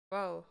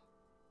Whoa.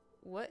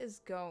 What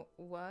is...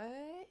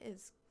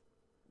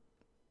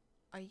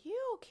 Are you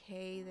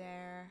okay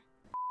there?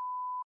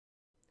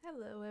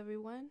 Hello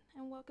everyone,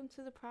 and welcome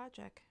to the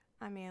project.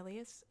 I'm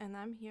Alias, and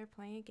I'm here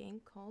playing a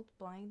game called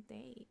Blind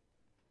Date.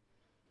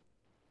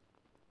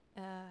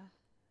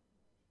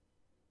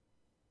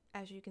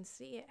 As you can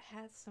see, it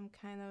has some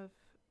kind of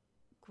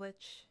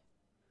glitch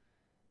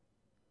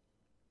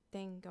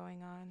thing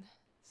going on.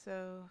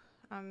 So,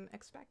 I'm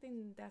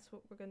expecting that's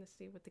what we're going to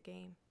see with the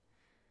game.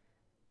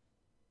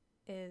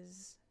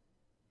 Is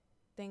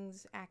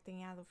things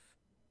acting out of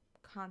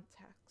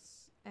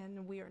context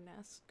and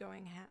weirdness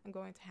going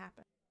to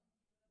happen.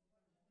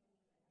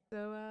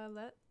 So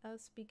let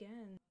us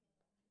begin.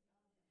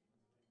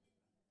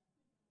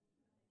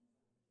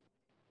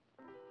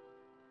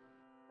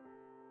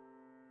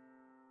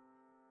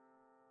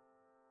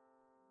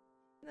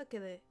 Look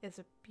at it, it's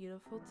a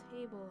beautiful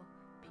table.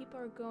 People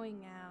are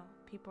going out,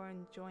 people are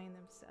enjoying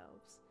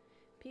themselves.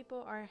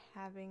 People are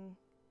having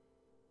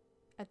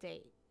a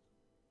date.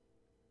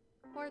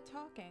 Or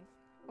talking,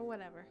 or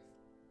whatever.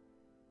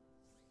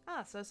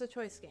 Ah, so it's a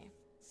choice game.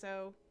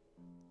 So,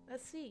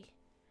 let's see.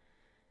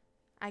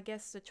 I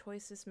guess the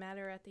choices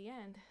matter at the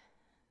end.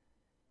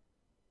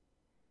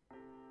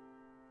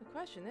 The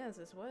question is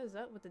what is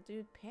up with the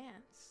dude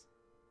pants?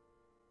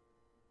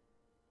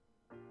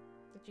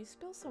 Did you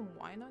spill some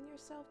wine on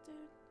yourself,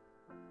 dude?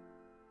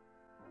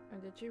 Or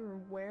did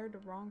you wear the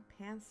wrong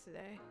pants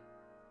today?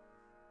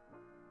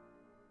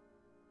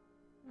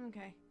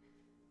 Okay.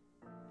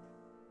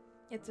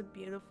 It's a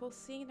beautiful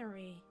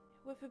scenery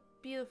with a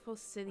beautiful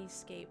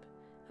cityscape,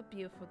 a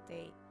beautiful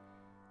date.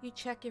 You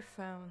check your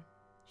phone.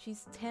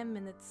 She's 10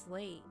 minutes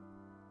late.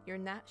 You're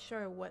not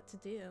sure what to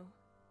do,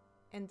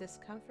 and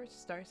discomfort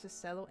starts to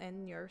settle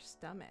in your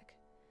stomach.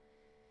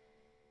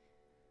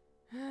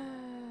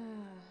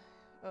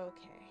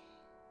 Okay.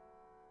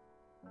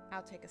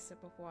 I'll take a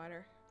sip of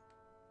water.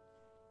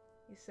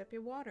 You sip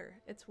your water.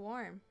 It's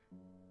warm.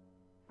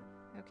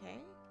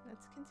 Okay,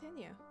 let's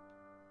continue.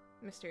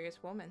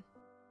 Mysterious woman.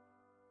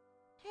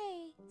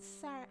 Hey,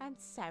 I'm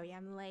sorry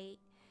I'm late.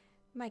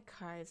 My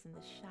car is in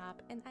the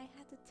shop and I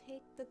had to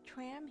take the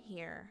tram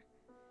here.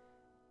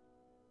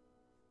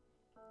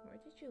 Where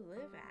did you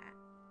live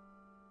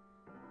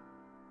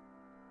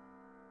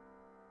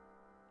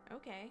at?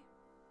 Okay.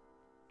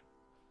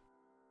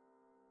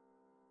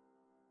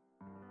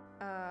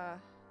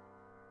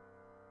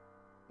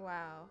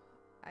 Wow.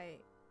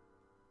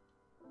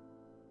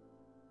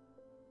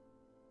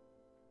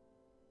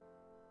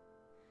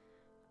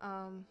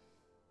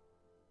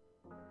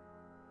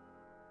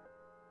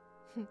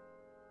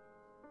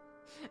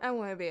 I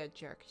want to be a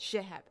jerk.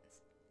 Shit happens.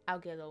 I'll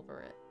get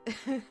over it.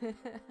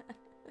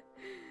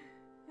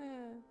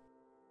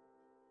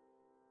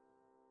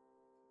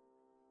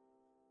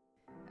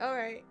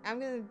 Alright, I'm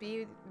gonna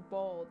be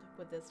bold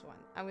with this one.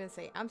 I'm gonna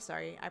say, I'm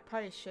sorry, I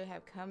probably should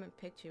have come and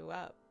picked you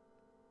up.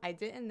 I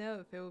didn't know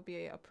if it would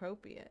be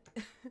appropriate.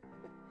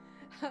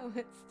 Oh,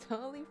 it's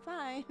totally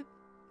fine.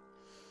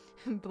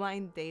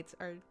 Blind dates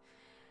are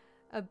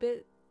a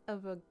bit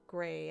of a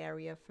gray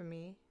area for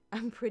me.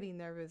 I'm pretty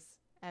nervous,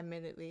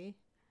 admittedly.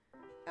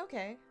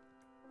 Okay.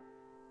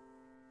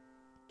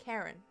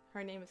 Karen.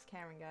 Her name is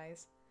Karen,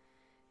 guys.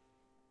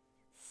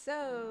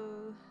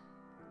 So,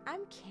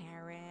 I'm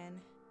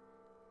Karen.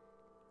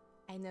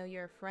 I know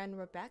your friend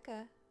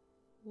Rebecca.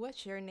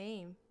 What's your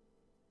name?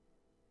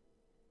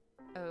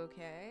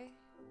 Okay.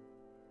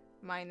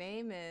 My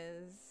name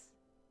is...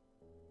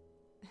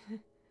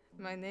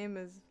 My name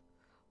is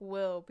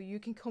Will, but you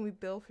can call me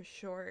Bill for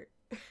short.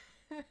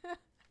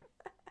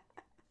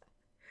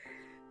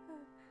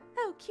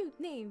 Oh, cute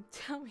name.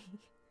 Tell me.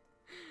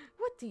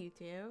 What do you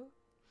do?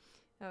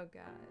 Oh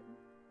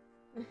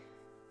god.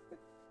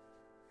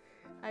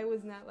 I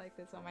was not like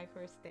this on my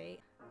first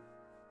date.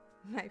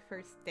 My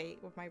first date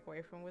with my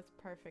boyfriend was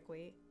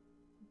perfectly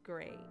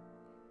great.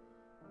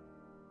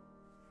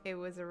 It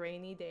was a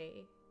rainy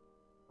day,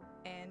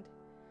 and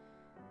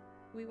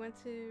we went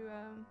to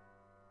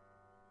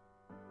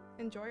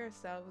enjoy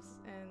ourselves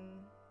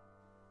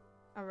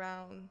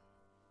around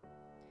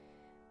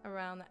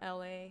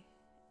LA,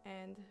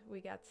 and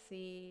we got to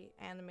see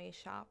anime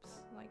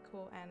shops, like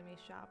cool anime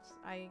shops.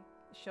 I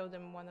showed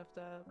him one of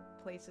the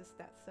places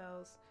that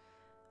sells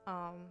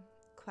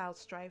Cloud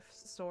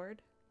Strife's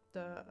sword,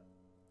 the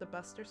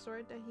Buster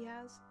sword that he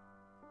has.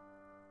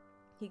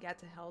 He got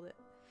to hold it,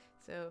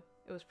 so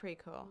it was pretty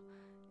cool.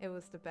 It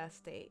was the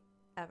best date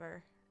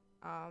ever.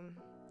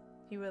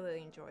 He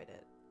really enjoyed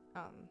it.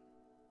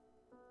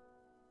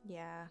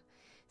 Yeah.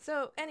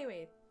 So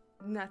anyway,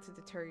 not to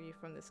deter you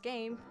from this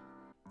game.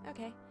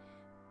 Okay.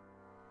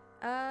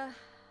 I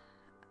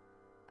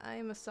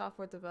am a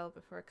software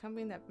developer for a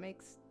company that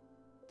makes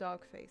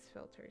dog face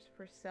filters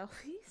for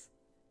selfies.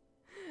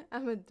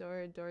 I'm a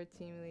door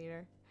team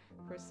leader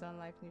for Sun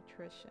Life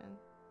Nutrition.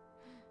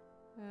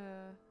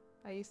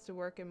 I used to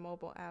work in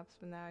mobile apps,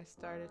 but now I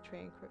started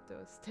trading crypto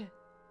instead.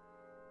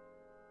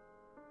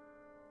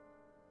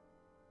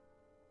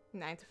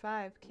 9 to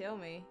 5, kill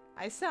me.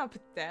 I sound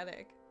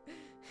pathetic.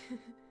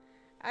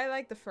 I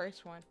like the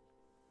first one.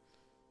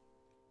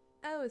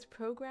 Oh, is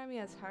programming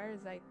as hard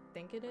as I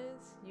think it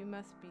is? You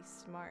must be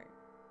smart.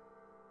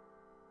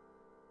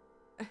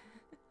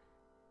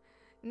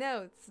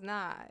 No, it's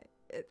not.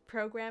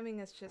 Programming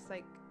is just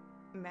like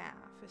math.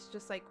 It's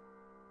just like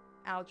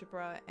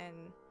algebra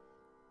and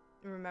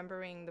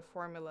remembering the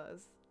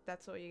formulas.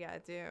 That's what you gotta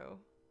do.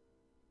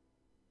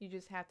 You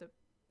just have to.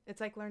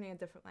 It's like learning a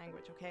different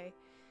language, okay?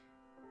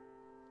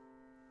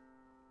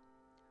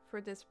 For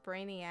this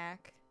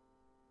brainiac,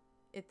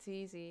 it's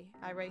easy.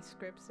 I write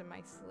scripts in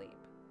my sleep.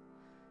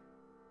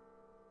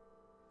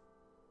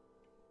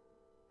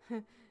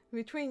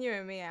 Between you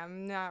and me,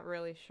 I'm not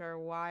really sure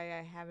why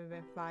I haven't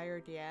been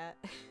fired yet.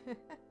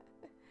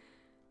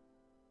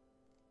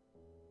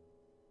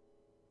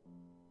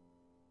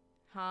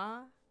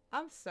 Huh?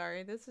 I'm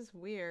sorry, this is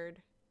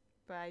weird,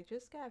 but I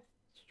just got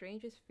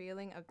strangest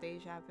feeling of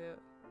deja vu.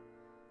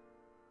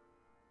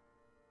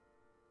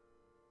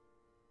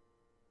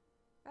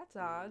 That's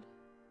odd.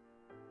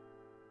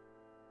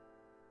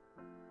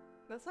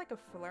 That's like a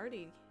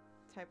flirty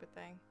type of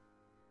thing.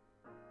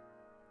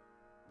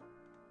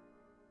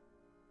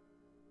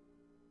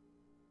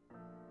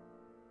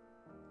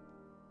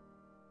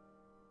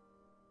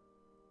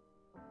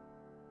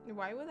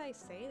 Why would I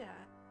say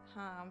that?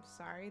 Huh, I'm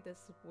sorry,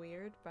 this is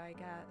weird, but I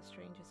got the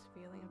strangest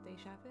feeling of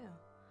deja vu.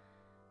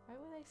 Why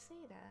would I say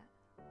that?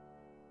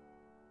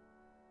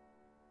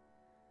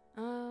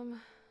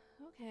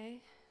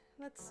 Okay.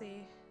 Let's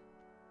see.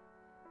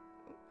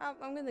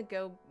 I'm gonna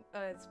go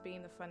as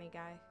being the funny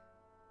guy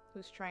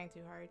who's trying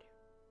too hard.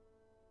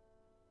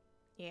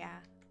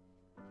 Yeah.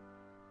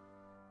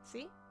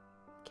 See?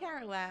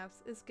 Karen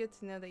laughs. It's good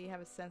to know that you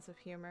have a sense of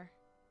humor.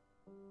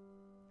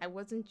 I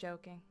wasn't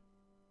joking.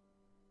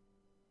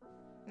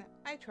 No,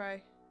 I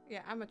try.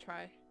 Yeah, I'm a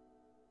try.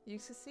 You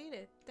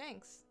succeeded.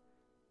 Thanks.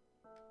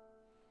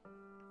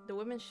 The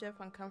women shift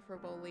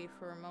uncomfortably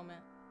for a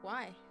moment.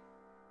 Why?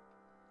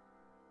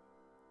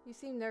 You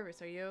seem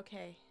nervous. Are you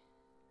okay?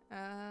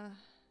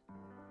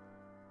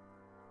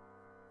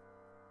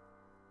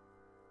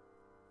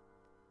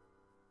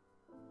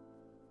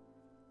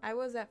 I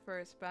was at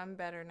first, but I'm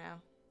better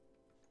now.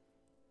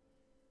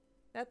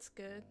 That's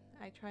good.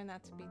 I try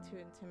not to be too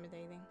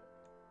intimidating.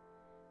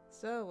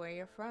 So, where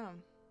you're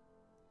from?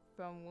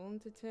 From womb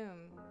to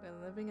tomb.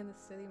 Been living in the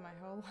city my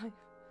whole life.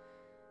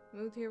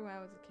 Moved here when I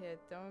was a kid.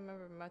 Don't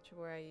remember much of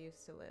where I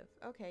used to live.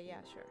 Okay,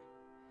 yeah, sure.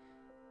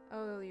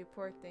 Oh, you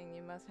poor thing.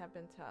 You must have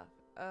been tough.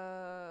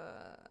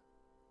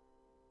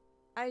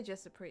 I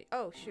just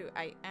oh, shoot.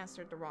 I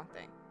answered the wrong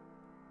thing.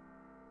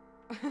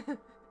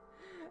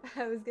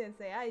 I was gonna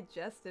say I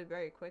adjusted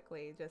very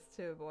quickly just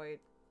to avoid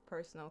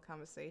personal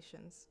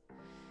conversations.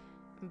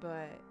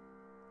 But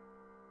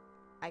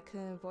I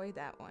couldn't avoid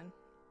that one.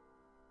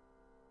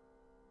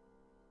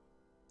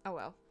 Oh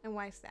well, and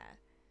why's that?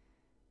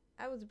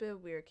 I was a bit of a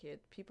weird kid.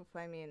 People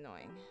find me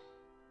annoying.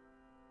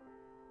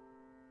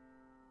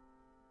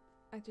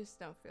 I just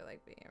don't feel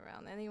like being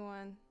around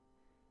anyone.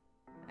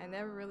 I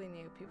never really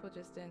knew. People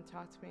just didn't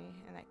talk to me,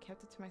 and I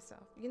kept it to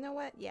myself. You know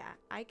what? Yeah,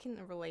 I can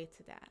relate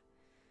to that.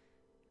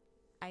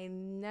 I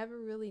never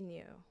really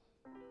knew.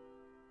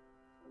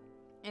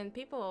 And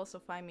people also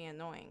find me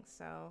annoying,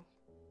 so...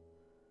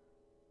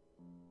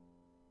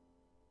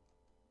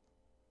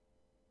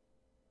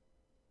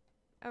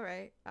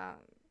 Alright,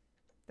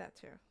 that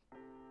too.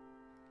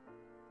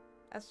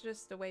 That's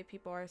just the way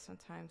people are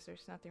sometimes.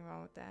 There's nothing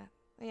wrong with that.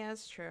 Yeah,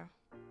 that's true.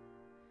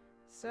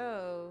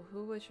 So,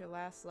 who was your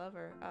last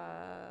lover?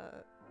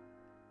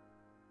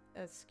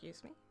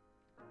 Excuse me?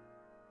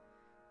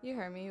 You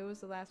heard me. Who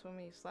was the last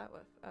woman you slept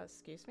with?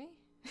 Excuse me?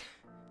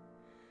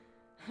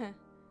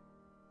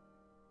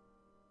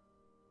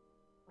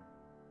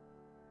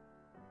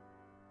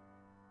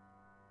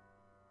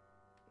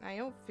 I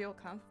don't feel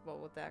comfortable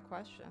with that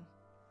question.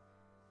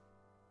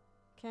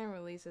 Karen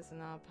releases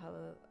an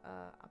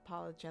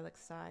apologetic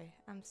sigh.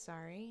 I'm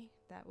sorry.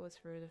 That was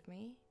rude of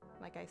me.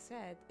 Like I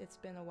said, it's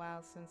been a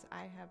while since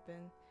I have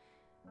been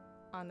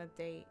on a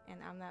date, and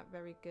I'm not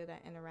very good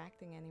at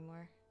interacting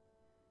anymore.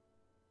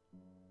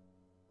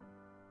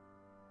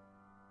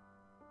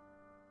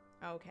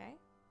 Okay.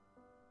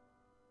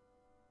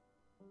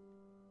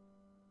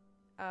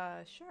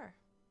 Sure.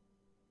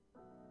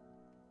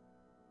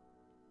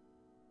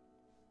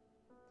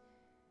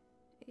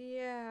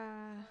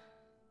 Yeah.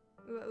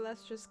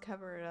 Let's just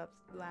cover it up,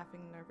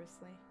 laughing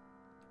nervously.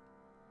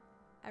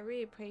 I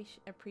really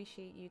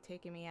appreciate you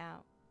taking me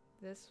out.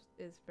 This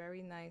is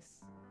very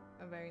nice,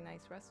 a very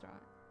nice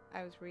restaurant.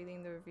 I was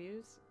reading the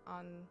reviews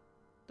on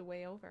the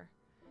way over.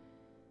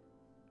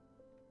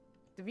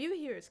 The view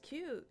here is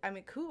cute. I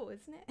mean, cool,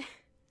 isn't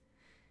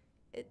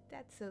it?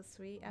 That's so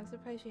sweet. I'm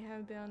surprised you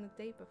haven't been on a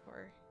date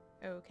before.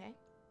 Okay.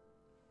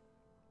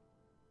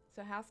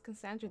 So how's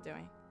Cassandra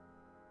doing?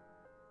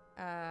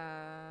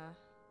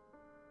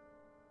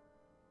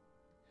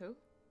 Who?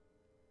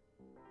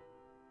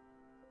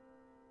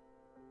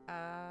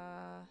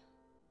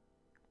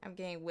 I'm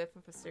getting whiff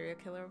of a serial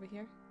killer over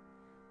here.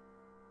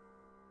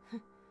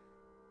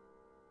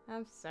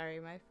 I'm sorry,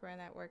 my friend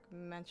at work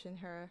mentioned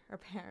her.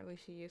 Apparently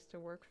she used to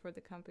work for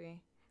the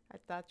company. I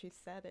thought you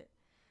said it.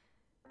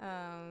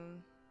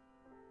 Um,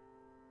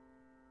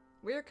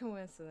 Weird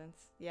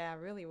coincidence. Yeah,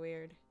 really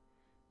weird.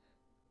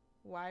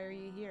 Why are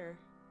you here?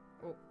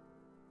 Oh,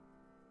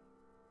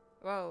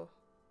 whoa.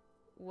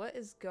 What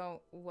is...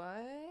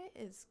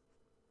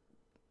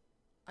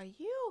 Are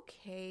you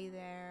okay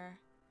there?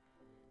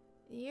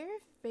 You're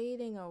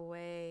fading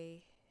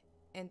away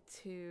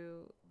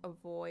into a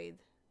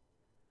void.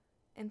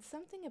 And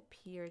something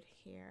appeared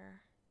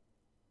here.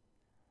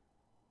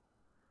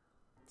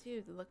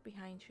 Dude, look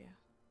behind you.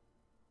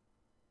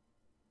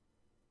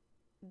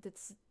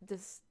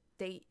 This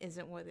date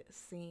isn't what it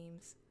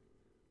seems.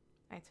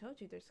 I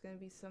told you there's gonna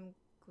be some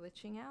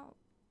glitching out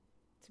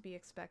to be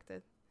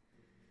expected.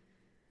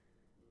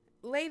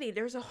 Lady,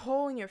 there's a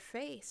hole in your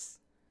face.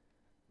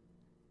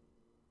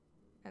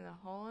 And a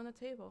hole on the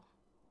table.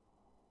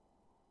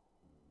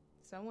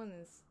 Someone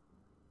is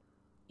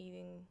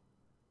eating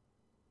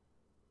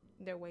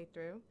their way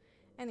through.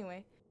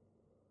 Anyway.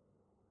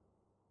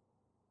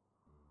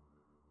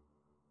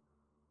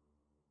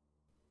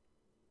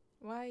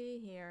 Why are you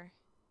here?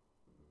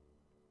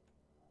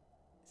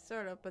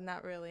 Sort of, but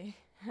not really.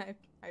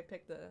 I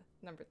picked the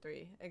number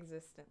 3,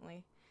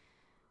 existently.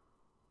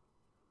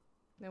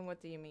 Then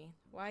what do you mean?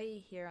 Why are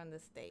you here on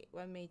this date?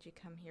 What made you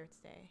come here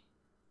today?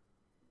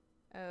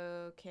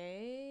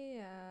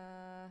 Okay,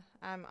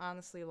 I'm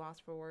honestly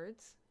lost for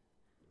words.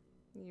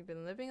 You've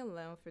been living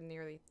alone for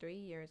nearly 3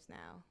 years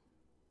now.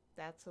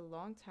 That's a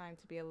long time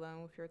to be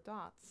alone with your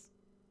thoughts.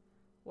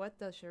 What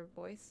does your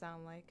voice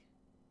sound like?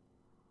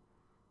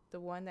 The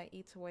one that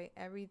eats away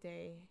every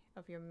day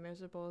of your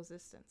miserable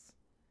existence.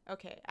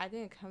 Okay, I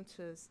didn't come to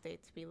this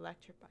state to be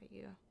lectured by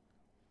you.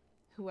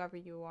 Whoever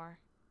you are.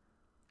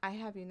 I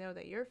have you know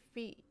that your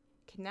feet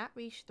cannot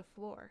reach the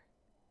floor.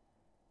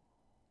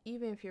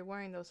 Even if you're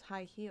wearing those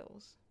high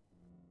heels.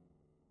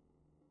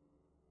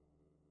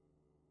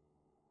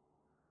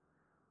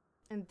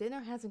 And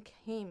dinner hasn't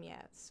came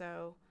yet,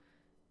 so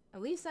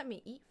at least let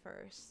me eat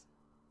first.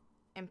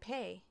 And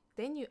pay,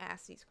 then you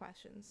ask these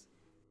questions.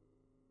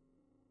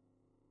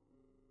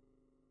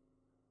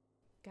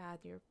 God,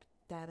 you're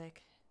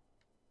pathetic.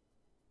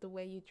 The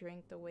way you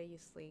drink, the way you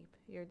sleep,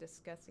 your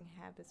disgusting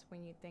habits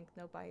when you think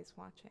nobody's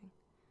watching.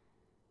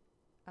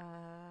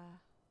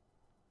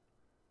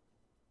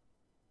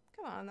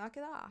 Come on, knock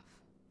it off.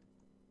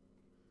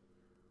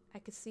 I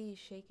could see you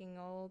shaking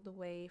all the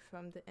way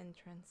from the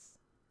entrance.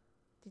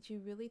 Did you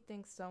really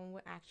think someone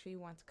would actually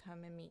want to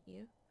come and meet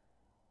you?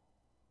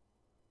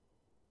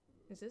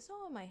 Is this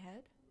all in my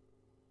head?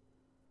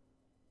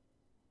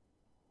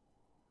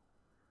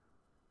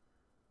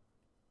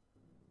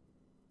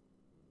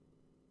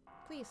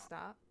 Please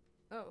stop.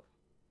 Oh.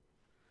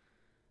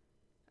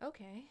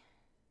 Okay.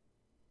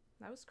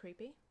 That was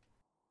creepy.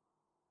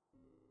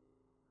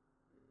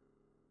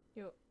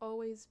 You'll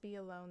always be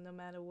alone no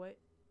matter what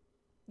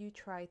you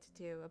try to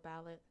do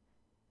about it.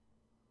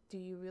 Do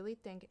you really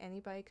think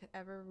anybody could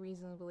ever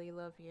reasonably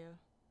love you?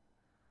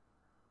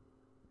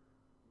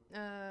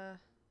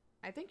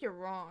 I think you're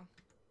wrong.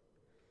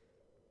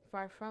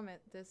 Far from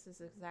it, this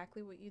is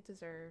exactly what you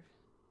deserve.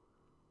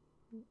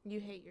 You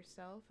hate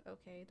yourself,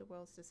 okay, the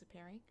world's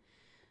disappearing.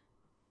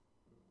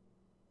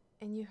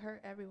 And you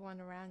hurt everyone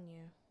around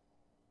you.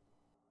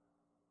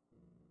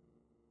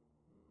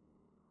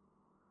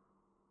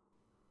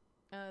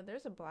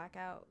 There's a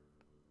blackout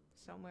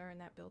somewhere in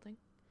that building.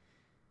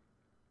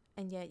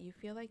 And yet you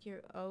feel like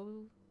you're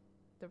owed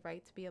the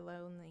right to be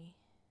lonely.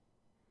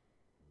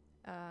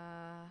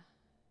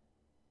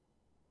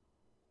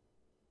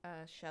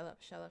 Shut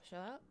up, shut up, shut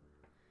up.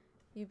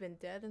 You've been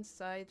dead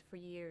inside for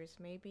years,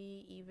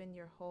 maybe even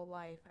your whole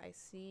life. I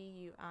see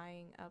you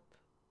eyeing up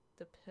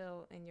the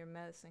pill in your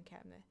medicine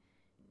cabinet.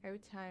 Every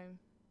time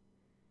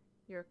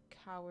your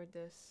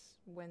cowardice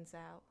wins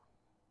out.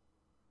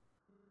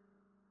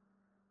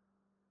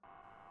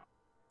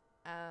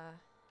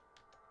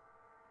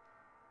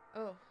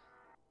 Oh.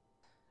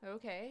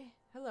 Okay.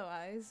 Hello,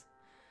 eyes.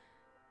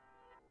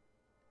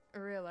 I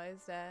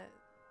realize that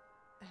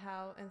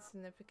how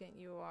insignificant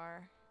you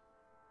are.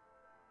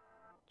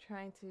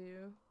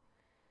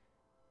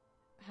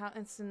 How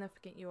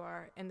insignificant you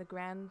are in the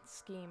grand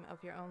scheme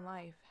of your own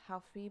life. How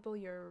feeble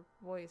your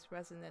voice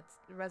resonates.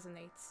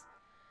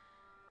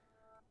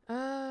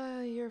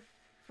 You're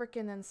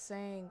freaking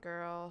insane,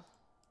 girl.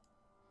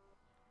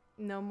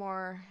 No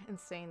more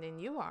insane than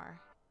you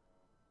are.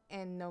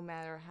 And no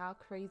matter how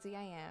crazy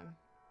I am,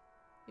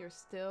 you're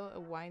still a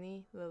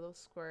whiny little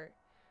squirt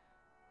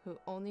who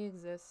only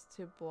exists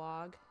to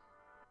blog.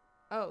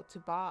 Oh, to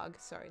bog.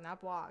 Sorry, not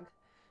blog.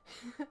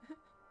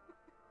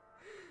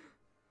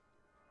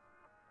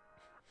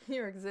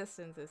 Your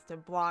existence is to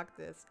block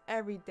this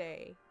every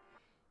day.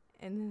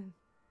 And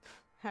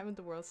haven't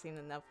the world seen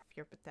enough of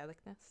your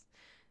patheticness?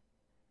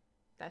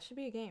 That should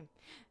be a game.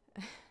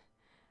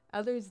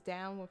 Others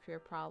down with your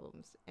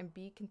problems and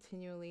be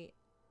continually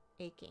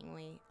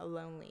achingly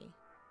lonely.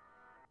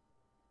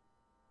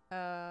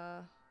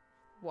 Why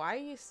are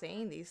you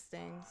saying these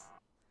things?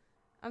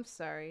 I'm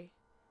sorry.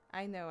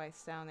 I know I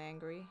sound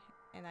angry,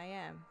 and I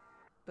am.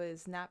 But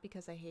it's not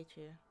because I hate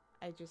you.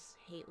 I just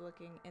hate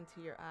looking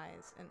into your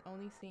eyes and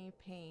only seeing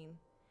pain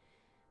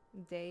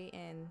day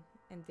in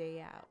and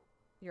day out.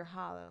 You're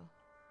hollow.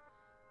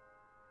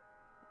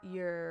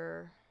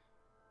 You're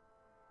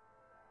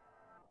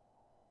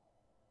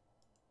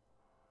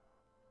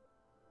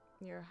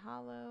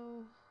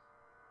hollow.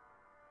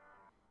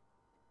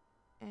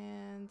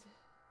 And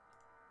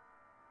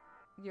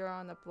you're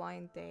on a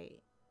blind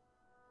date.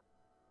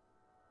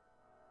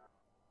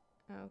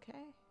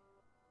 Okay.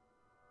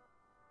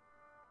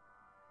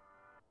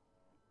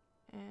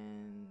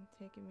 And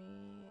taking me...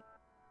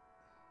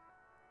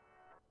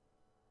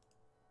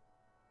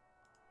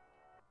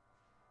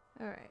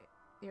 Alright.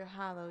 You're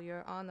hollow.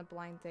 You're on a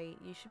blind date.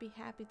 You should be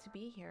happy to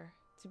be here.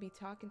 To be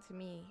talking to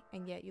me.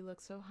 And yet you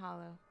look so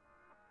hollow.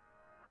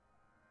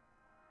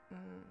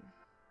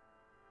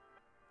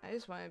 I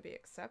just want to be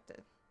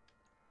accepted.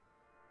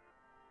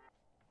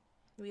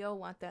 We all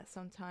want that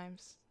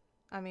sometimes.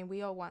 I mean,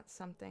 we all want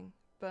something.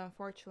 But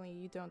unfortunately,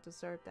 you don't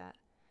deserve that.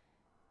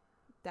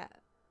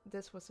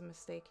 This was a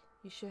mistake.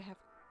 You shouldn't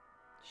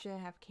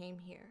have came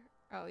here.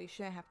 Oh, you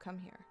shouldn't have come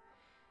here.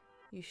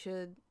 You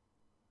should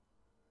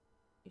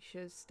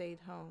have stayed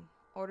home.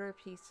 Order a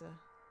pizza.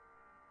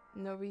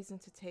 No reason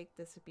to take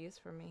this abuse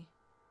from me.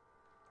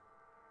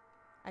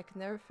 I could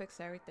never fix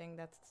everything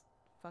that's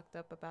fucked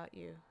up about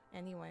you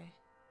anyway.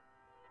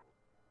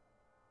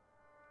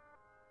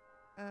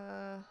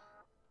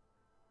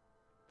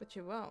 But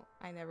you won't.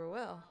 I never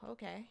will.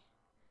 Okay.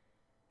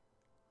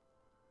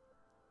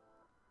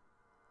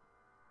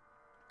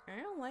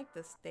 I don't like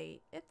this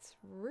date. It's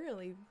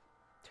really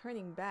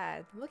turning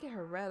bad. Look at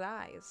her red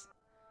eyes.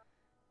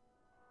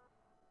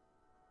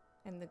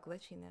 And the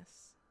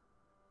glitchiness.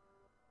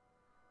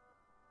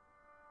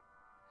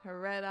 Her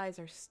red eyes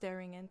are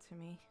staring into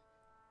me.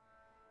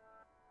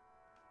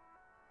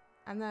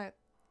 I'm not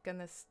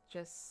gonna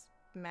just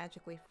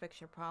magically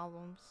fix your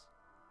problems.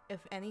 If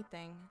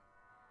anything,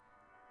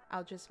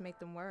 I'll just make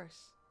them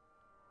worse.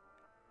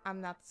 I'm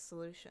not the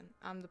solution.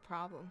 I'm the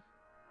problem.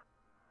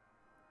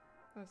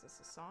 What is this,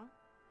 a song?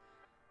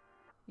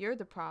 You're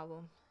the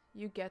problem.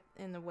 You get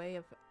in the way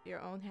of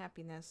your own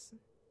happiness.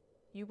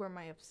 You were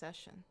my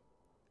obsession.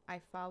 I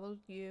followed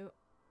you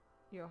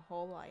your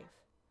whole life.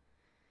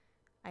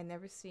 I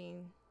never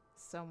seen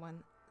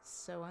someone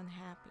so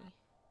unhappy.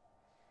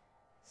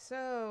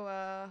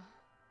 So,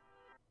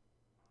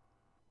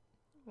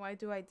 why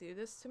do I do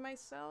this to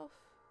myself?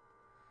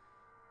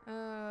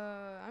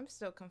 I'm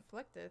still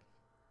conflicted.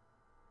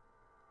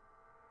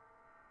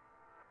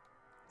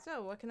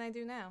 So, what can I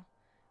do now?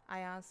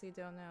 I honestly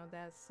don't know.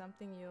 That's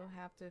something you'll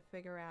have to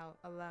figure out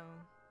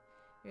alone.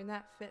 You're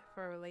not fit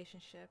for a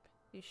relationship.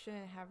 You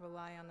shouldn't have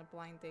relied on a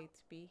blind date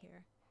to be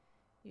here.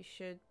 You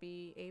should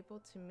be able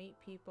to meet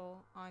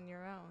people on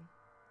your own.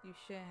 You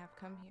shouldn't have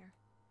come here.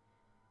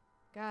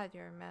 God,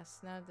 you're a mess.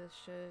 None of this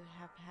should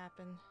have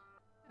happened.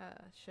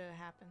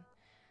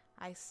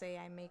 I say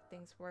I make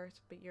things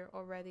worse, but you're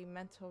already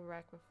mental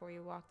wreck before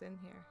you walked in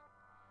here.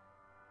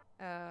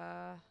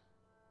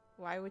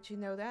 Why would you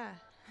know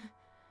that?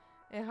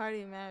 It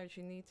hardly matters.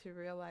 You need to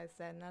realize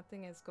that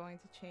nothing is going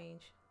to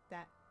change.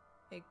 That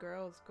a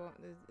girl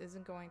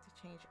isn't going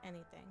to change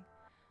anything.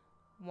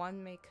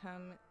 One may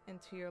come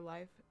into your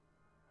life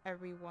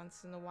every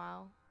once in a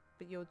while,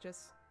 but you'll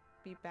just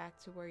be back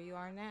to where you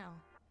are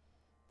now.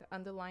 The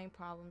underlying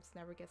problems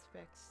never gets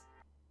fixed.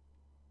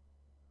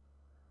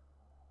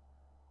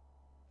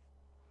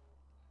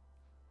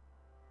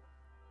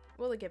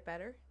 Will it get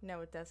better? No,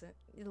 it doesn't.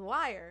 You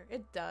liar.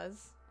 It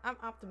does. I'm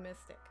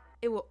optimistic.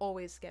 It will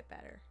always get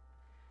better.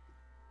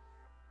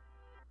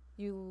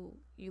 You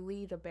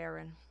lead a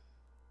barren,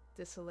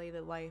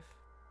 desolated life.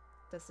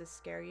 Does this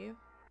scare you?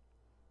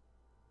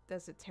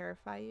 Does it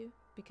terrify you?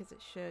 Because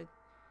it should.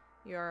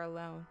 You are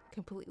alone,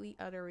 completely,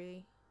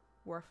 utterly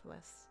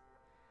worthless.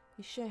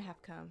 You shouldn't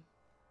have come.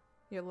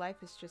 Your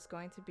life is just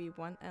going to be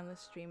one endless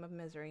stream of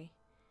misery.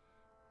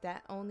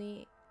 That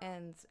only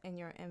ends in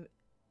your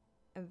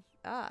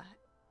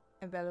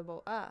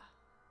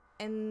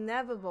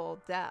inevitable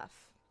death.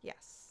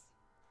 Yes.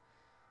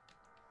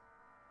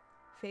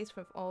 Faced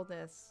with all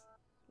this,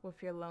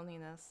 with your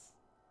loneliness,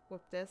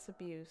 with this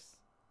abuse,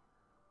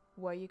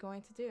 what are you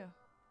going to do?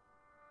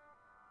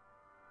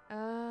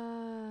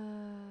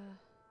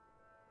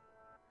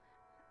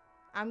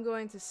 I'm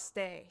going to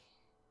stay,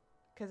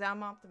 'cause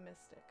I'm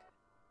optimistic.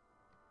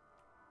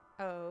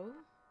 Oh?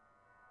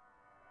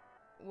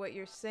 What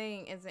you're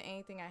saying isn't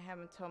anything I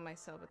haven't told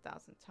myself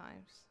 1,000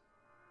 times.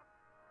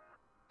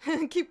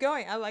 Keep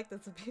going. I like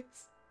this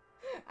abuse.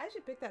 I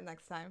should pick that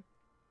next time.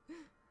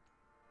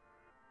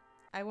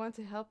 I want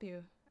to help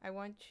you. I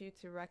want you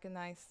to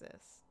recognize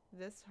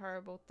this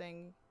horrible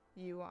thing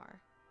you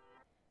are.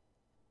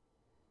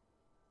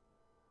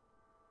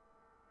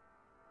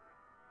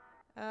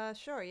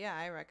 Sure, yeah,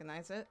 I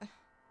recognize it.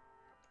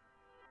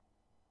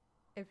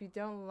 If you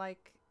don't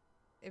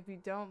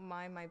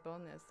mind my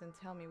boldness, then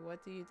tell me,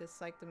 what do you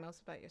dislike the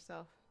most about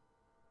yourself?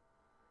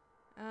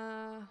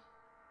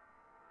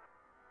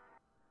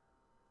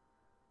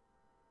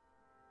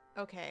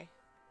 Okay.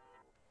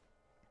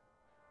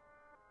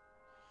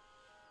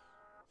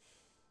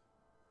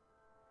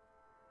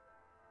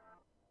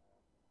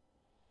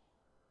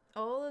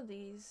 All of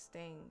these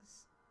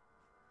things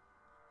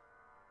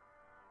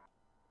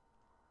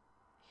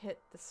hit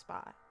the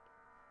spot.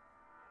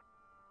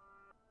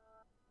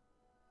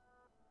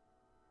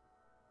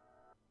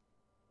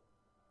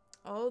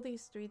 All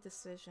these 3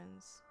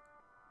 decisions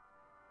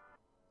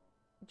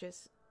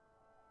just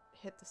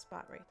hit the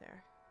spot right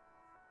there.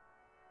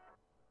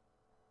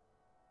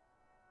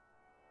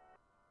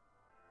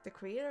 The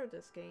creator of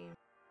this game,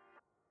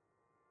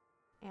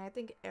 and I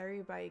think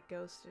everybody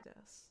goes through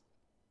this.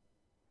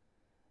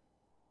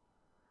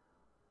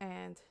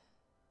 And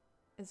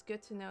it's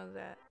good to know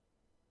that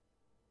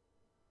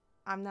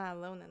I'm not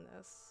alone in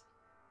this.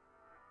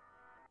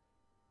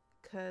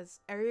 Because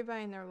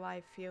everybody in their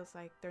life feels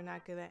like they're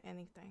not good at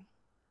anything.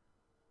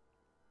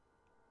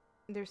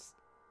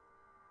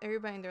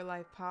 Everybody in their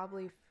life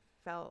probably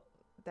felt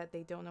that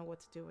they don't know what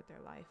to do with their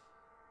life.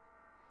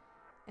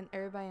 And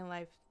everybody in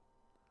life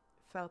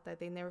felt that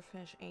they never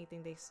finished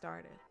anything they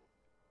started.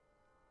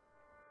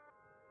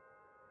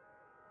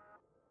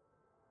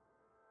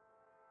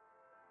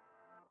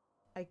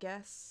 I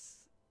guess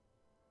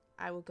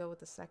I will go with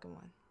the second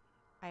one.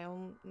 I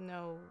don't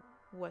know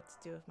what to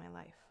do with my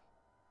life.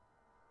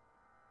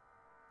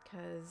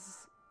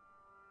 Because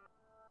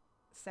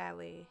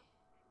sadly,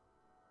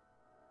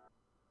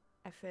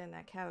 I fit in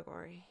that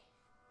category.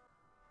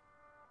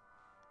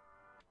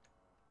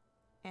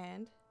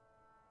 And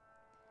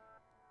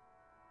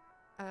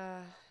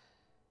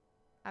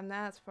I'm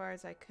not as far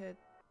as I could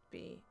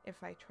be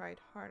if I tried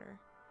harder.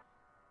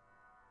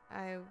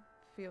 I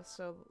feel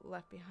so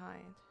left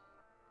behind.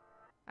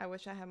 I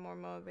wish I had more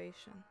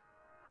motivation.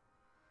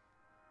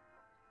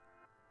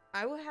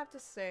 I would have to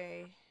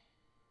say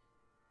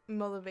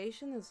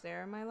motivation is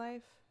there in my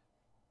life.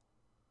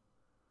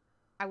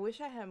 I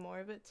wish I had more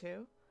of it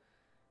too.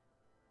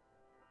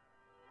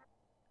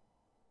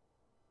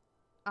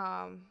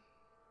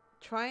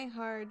 Trying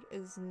hard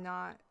is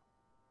not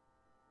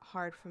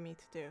hard for me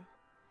to do.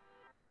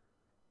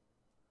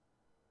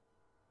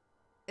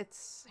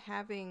 It's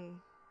having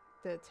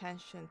the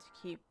attention to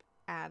keep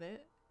at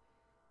it,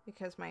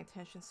 because my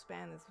attention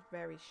span is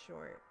very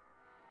short.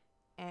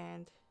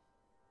 And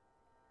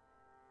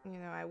you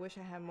know, I wish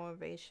I had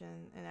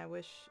motivation,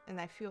 and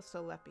I feel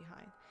so left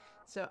behind.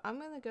 So I'm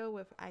gonna go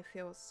with I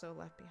feel so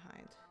left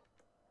behind.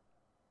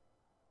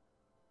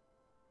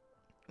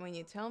 When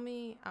you tell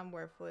me I'm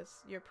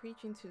worthless, you're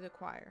preaching to the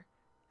choir.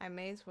 I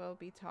may as well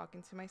be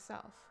talking to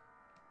myself.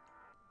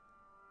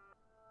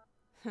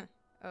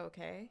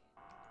 Okay.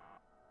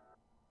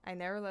 I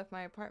never left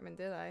my apartment,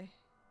 did I?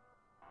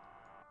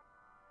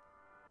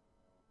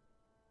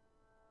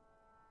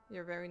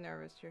 You're very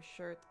nervous. Your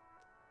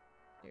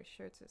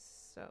shirt's a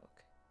soak.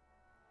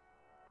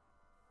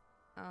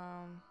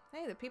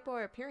 Hey, the people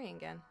are appearing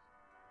again.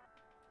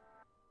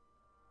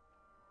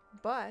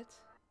 But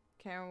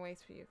Karen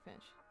waits for you to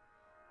finish.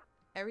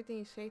 Everything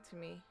you say to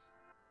me.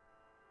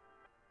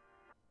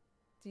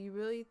 Do you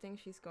really think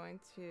she's going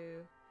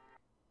to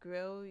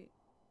grill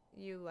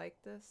you like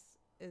this?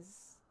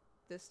 Is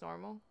this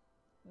normal?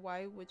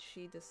 Why would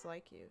she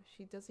dislike you?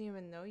 She doesn't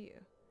even know you.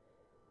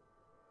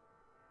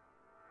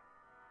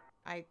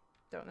 I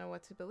don't know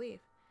what to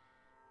believe.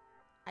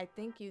 I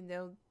think you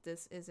know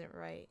this isn't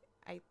right.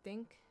 I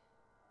think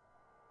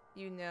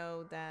you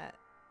know that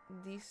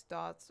these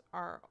thoughts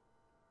are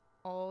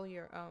all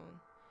your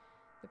own.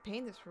 The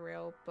pain is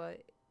real,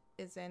 but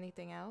is there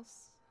anything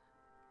else?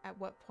 At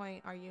what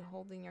point are you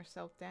holding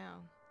yourself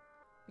down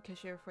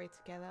because you're afraid to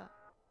get up?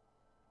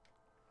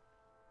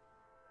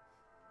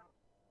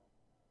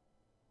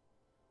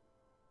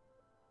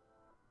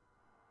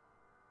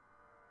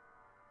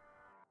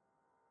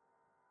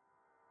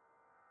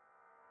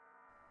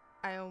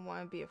 I don't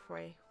want to be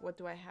afraid. What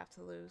do I have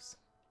to lose?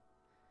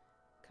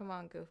 Come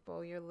on,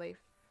 goofball. You're late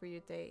for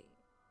your date.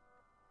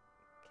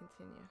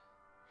 Continue.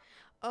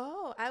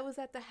 Oh, I was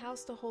at the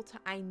house the whole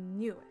time. I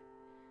knew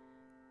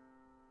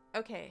it.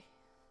 Okay.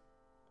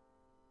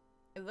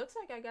 It looks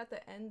like I got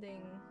the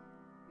ending,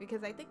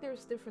 because I think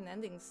there's different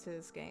endings to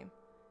this game.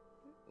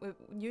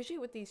 Usually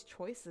with these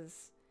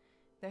choices,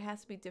 there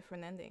has to be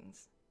different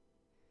endings.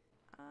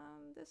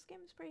 This game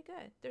is pretty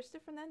good. There's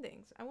different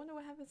endings. I wonder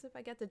what happens if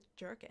I get the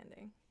jerk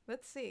ending.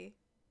 Let's see.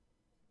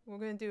 We're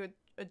gonna do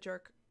a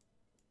jerk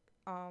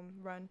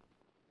run.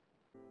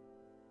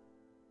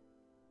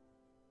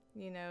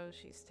 You know,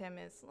 she's 10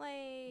 minutes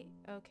late.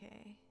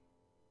 Okay.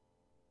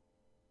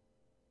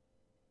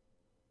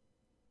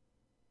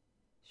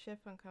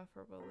 Shift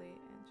uncomfortably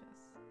and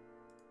just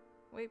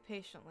wait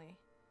patiently.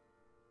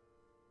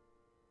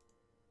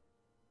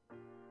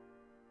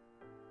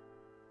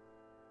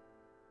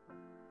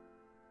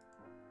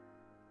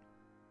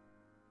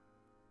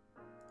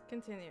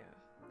 Continue.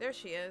 There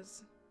she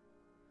is.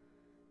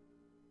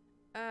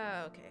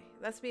 Okay.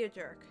 Let's be a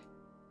jerk.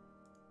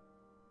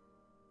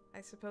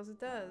 I suppose it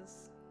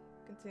does.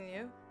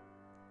 Continue.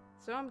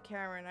 So I'm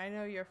Karen. I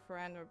know your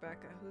friend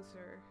Rebecca. Who's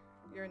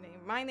your name?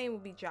 My name will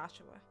be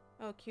Joshua.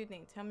 Oh, cute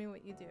name. Tell me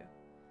what you do.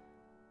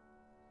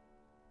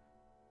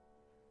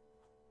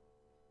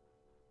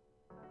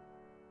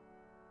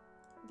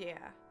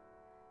 Yeah.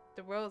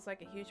 The world is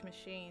like a huge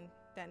machine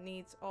that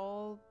needs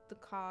all the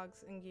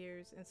cogs and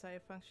gears inside a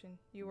function.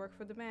 You work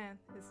for the man,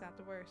 it's not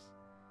the worst.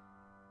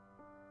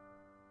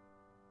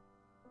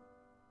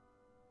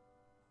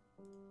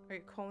 Are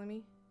you calling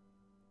me?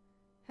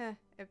 Heh,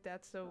 if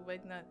that's the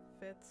wig nut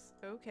fits.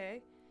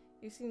 Okay.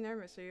 You seem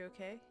nervous, are you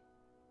okay?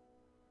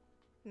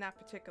 Not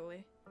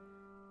particularly.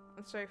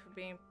 I'm sorry for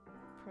being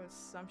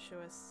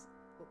presumptuous.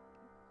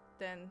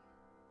 Then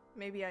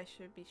maybe I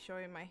should be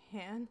showing my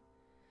hand.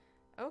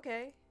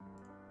 Okay.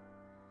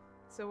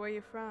 So where are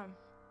you from?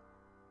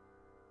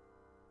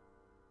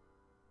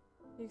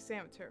 You can say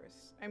I'm a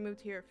tourist. I moved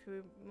here a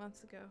few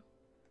months ago.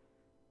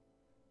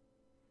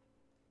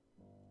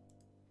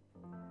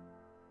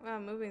 Wow,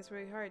 moving is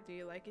really hard. Do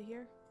you like it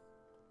here?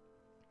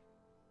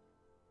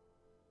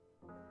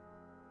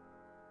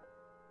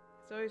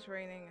 It's always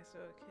raining.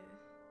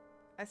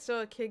 I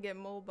saw a kid get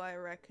mauled by a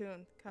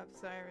raccoon. Cop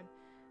siren.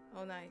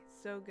 Oh, nice.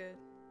 So good.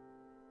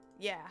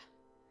 Yeah.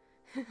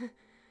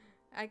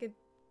 I could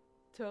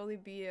totally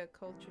be a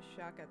culture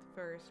shock at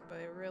first, but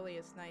it really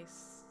is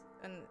nice.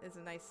 And it's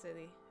a nice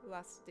city.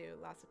 Lots to do.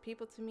 Lots of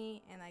people to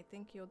meet, and I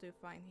think you'll do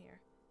fine here.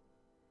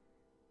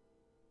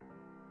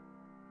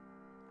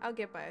 I'll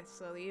get by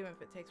slowly, even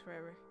if it takes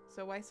forever.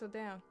 So why so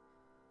down?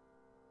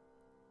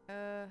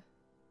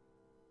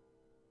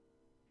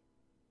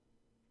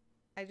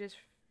 I just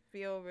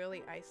feel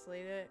really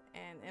isolated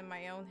and in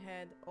my own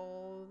head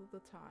all the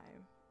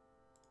time.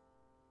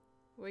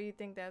 What do you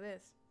think that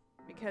is?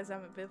 Because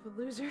I'm a bit of a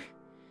loser?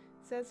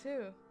 Says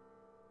who?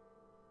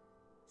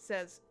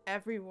 Says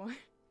everyone.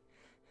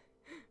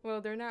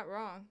 Well, they're not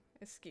wrong.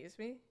 Excuse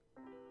me?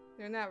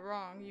 They're not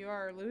wrong. You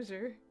are a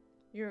loser.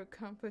 You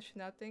accomplish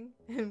nothing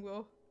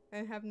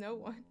and have no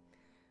one.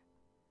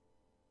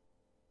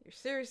 You're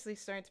seriously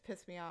starting to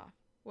piss me off.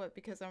 What,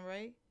 because I'm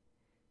right?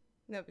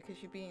 No,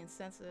 because you're being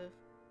insensitive.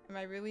 Am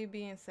I really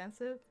being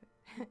insensitive?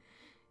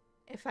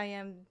 If I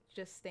am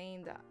just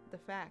stating the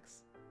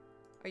facts.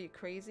 Are you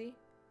crazy?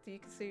 Do you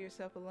consider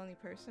yourself a lonely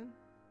person?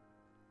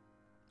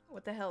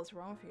 What the hell is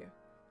wrong with you?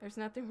 There's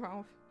nothing wrong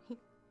with me.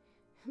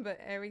 But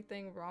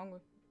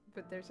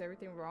there's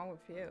everything wrong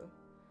with you.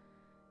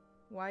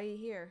 Why are you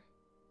here?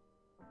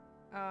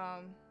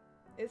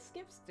 It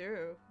skips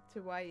through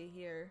to why you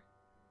here.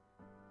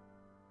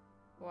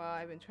 Well,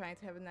 I've been trying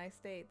to have a nice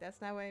date.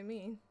 That's not what I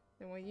mean.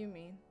 Then what you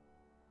mean?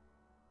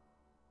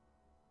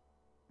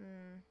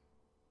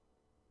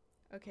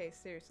 Okay,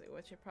 seriously,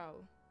 what's your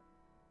problem?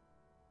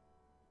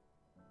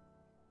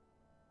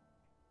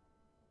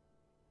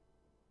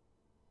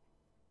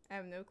 I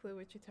have no clue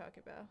what you're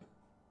talking about.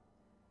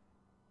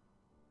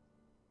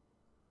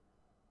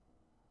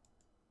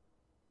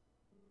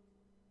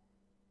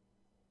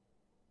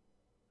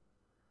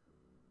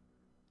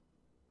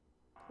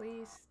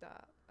 Please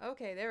stop.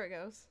 Okay, there it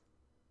goes.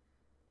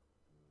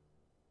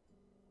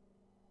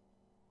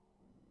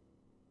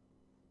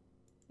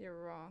 You're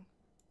wrong.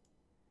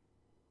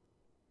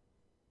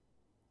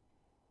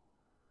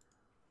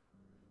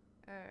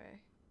 Alright.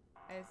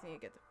 I just need to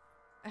get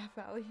the F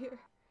out of here.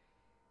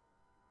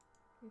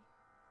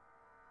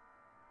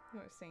 I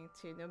was saying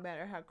too, no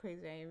matter how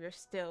crazy I am, you're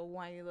still a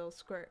whiny little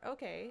squirt.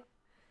 Okay.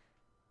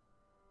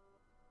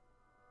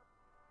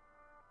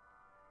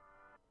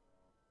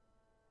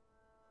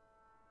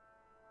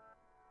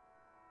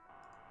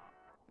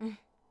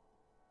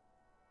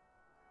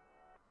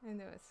 I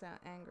know it sounds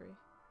angry.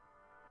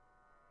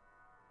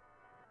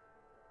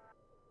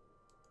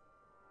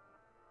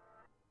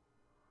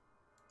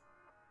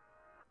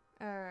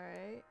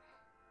 Alright.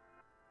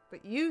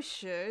 But you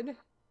should.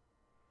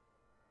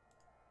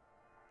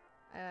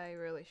 I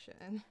really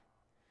shouldn't.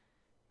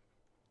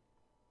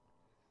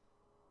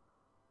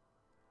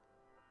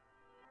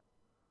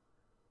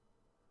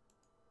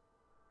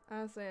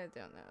 Honestly, I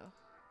don't know.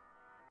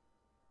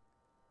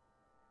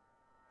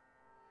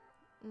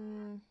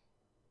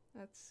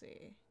 Let's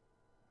see.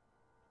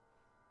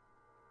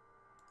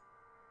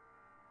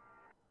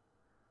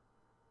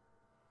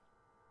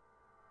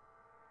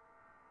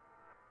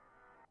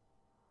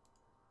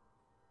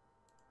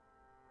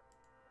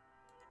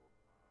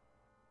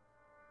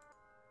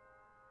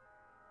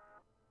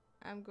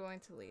 I'm going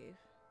to leave.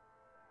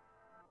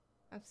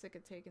 I'm sick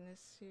of taking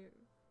this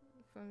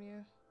from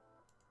you.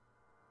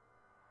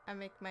 I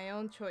make my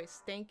own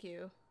choice. Thank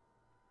you.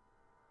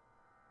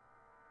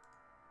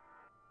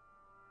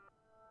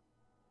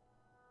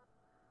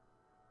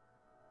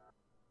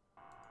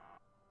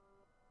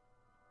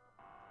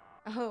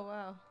 Oh,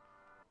 wow.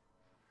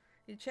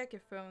 You check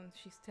your phone.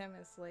 She's 10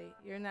 minutes late.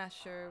 You're not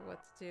sure what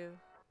to do.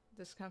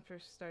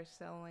 Discomfort starts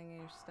settling in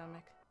your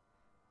stomach.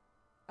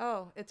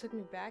 Oh, it took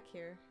me back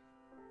here.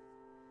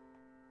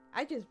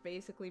 I just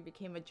basically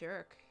became a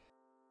jerk.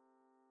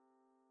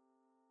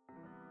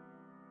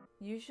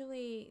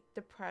 Usually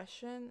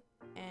depression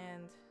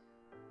and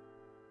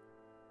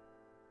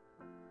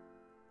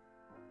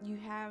you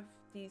have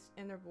these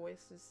inner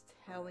voices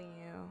telling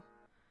you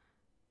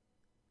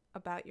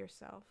about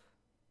yourself.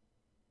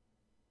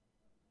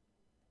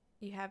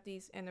 You have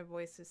these inner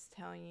voices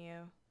telling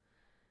you,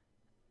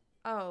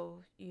 oh,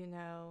 you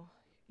know,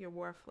 you're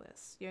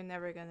worthless. You're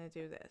never gonna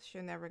do this.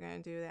 You're never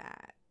gonna do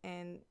that.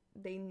 And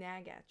they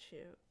nag at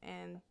you.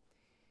 And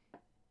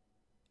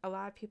a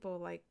lot of people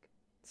like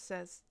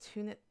says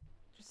tune it,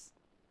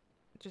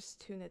 just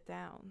tune it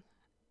down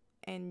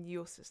and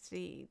you'll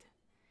succeed.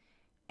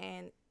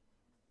 And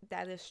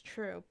that is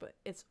true, but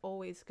it's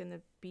always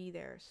gonna be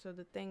there. So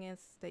the thing is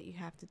that you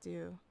have to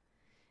do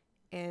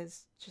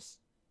is just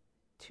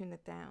tune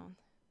it down.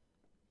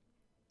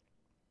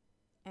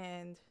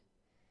 And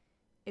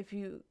if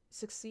you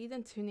succeed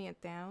in tuning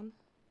it down,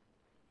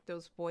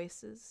 those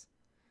voices,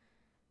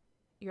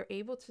 you're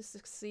able to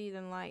succeed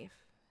in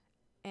life.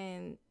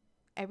 And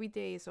every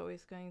day is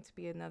always going to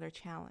be another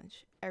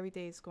challenge. Every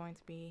day is going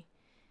to be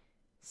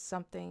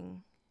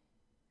something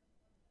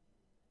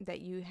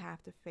that you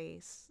have to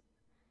face.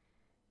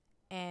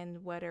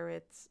 And whether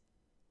it's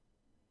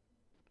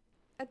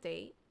a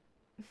date,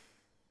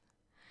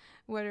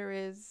 whether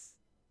it's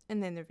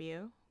an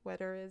interview,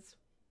 whether it's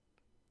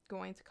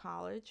going to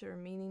college or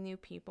meeting new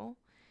people,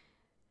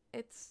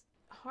 it's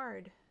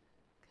hard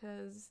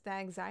because the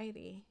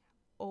anxiety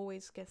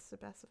always gets the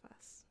best of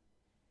us.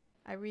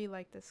 I really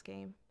like this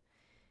game.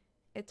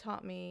 It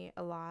taught me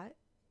a lot,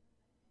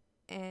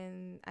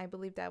 and I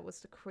believe that was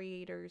the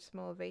creator's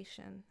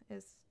motivation,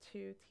 is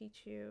to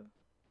teach you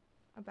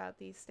about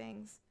these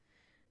things.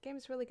 The game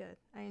is really good.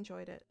 I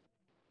enjoyed it.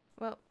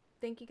 Well,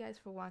 thank you guys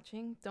for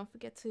watching. Don't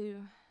forget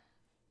to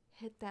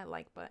hit that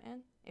like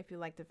button if you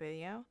liked the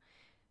video.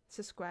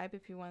 Subscribe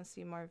if you want to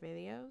see more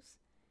videos.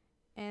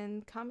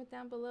 And comment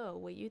down below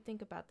what you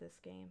think about this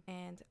game.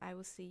 And I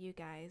will see you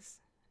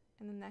guys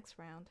in the next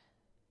round.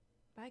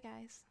 Bye,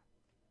 guys.